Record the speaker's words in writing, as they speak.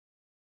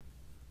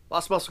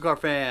Lost Muscle Car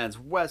fans,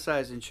 West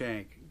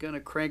Shank. Gonna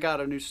crank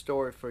out a new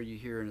story for you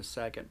here in a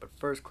second, but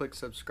first click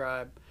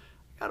subscribe.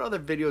 I got other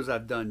videos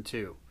I've done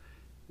too.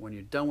 When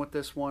you're done with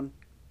this one,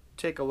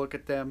 take a look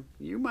at them.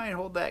 You might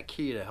hold that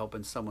key to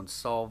helping someone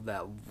solve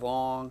that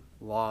long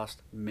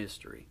lost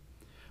mystery.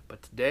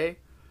 But today,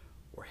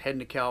 we're heading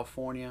to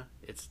California.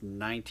 It's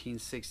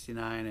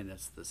 1969 and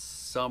it's the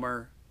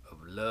summer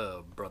of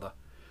love, brother.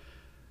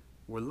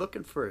 We're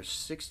looking for a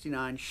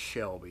 69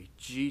 Shelby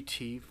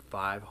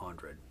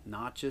GT500.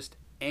 Not just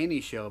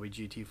any Shelby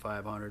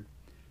GT500.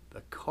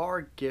 The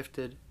car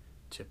gifted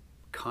to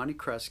Connie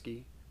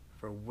Kreski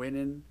for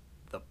winning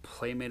the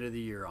Playmate of the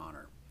Year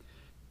honor.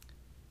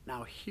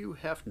 Now, Hugh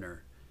Hefner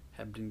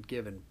had been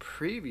given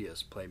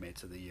previous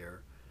Playmates of the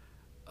Year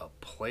a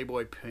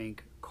Playboy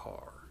Pink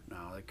car.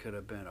 Now, it could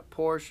have been a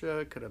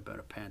Porsche, it could have been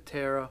a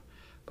Pantera,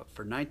 but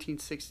for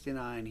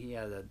 1969, he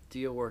had a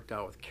deal worked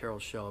out with Carroll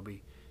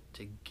Shelby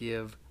to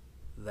give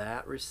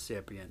that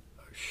recipient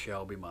a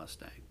Shelby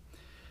Mustang.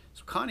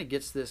 So Connie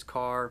gets this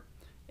car,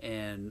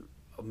 and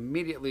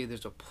immediately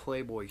there's a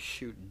Playboy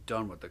shoot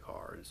done with the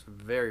car. It's a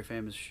very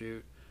famous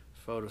shoot,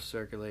 photos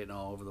circulating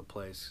all over the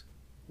place.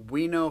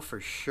 We know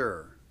for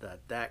sure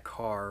that that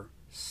car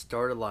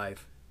started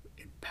life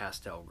in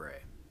pastel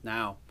gray.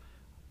 Now,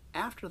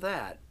 after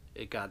that,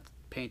 it got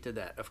painted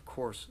that, of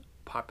course,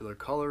 popular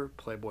color,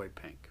 Playboy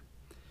Pink.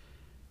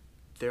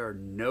 There are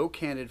no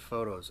candid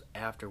photos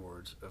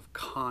afterwards of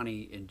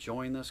Connie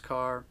enjoying this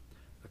car,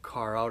 the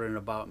car out and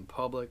about in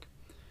public.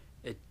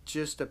 It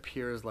just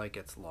appears like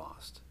it's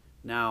lost.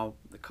 Now,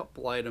 a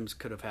couple items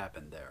could have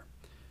happened there.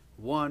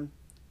 One,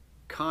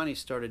 Connie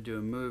started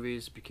doing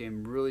movies,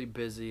 became really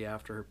busy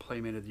after her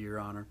Playmate of the Year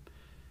honor.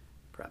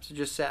 Perhaps it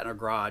just sat in her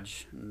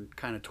garage and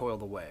kind of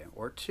toiled away.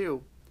 Or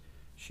two,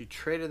 she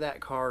traded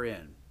that car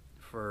in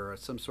for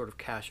some sort of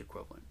cash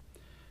equivalent.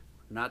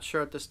 Not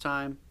sure at this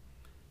time.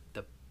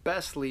 The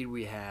best lead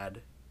we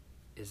had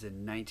is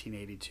in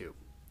 1982.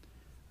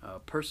 A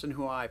person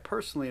who I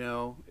personally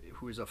know,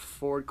 who is a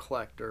Ford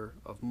collector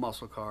of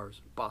muscle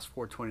cars, Boss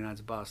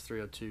 429s, Boss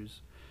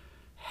 302s,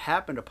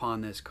 happened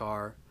upon this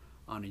car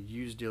on a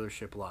used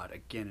dealership lot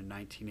again in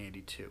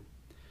 1982.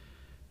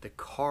 The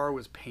car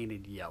was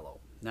painted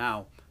yellow.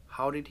 Now,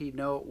 how did he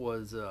know it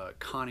was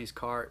Connie's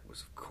car? It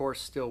was, of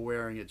course, still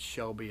wearing its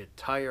Shelby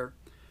attire,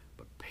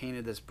 but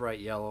painted this bright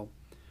yellow.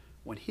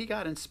 When he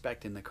got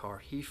inspecting the car,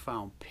 he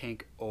found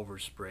pink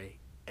overspray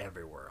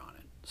everywhere on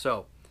it.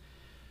 So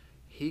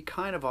he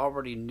kind of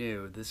already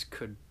knew this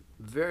could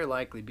very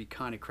likely be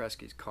Connie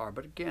Kreski's car.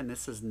 But again,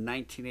 this is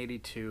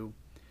 1982.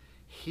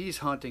 He's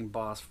hunting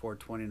Boss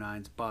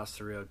 429s, Boss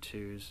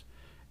 302s,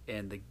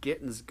 and the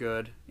getting's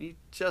good. He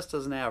just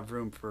doesn't have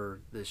room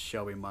for this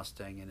Shelby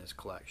Mustang in his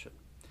collection.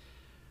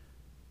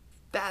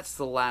 That's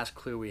the last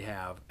clue we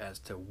have as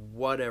to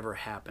whatever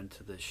happened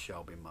to this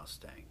Shelby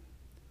Mustang.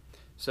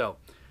 So,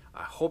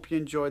 I hope you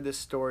enjoyed this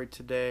story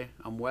today.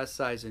 I'm West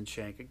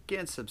Shank.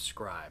 Again,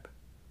 subscribe.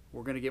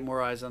 We're going to get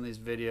more eyes on these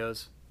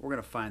videos. We're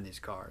going to find these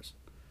cars.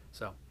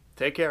 So,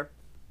 take care,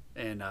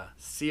 and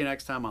see you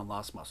next time on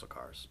Lost Muscle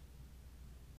Cars.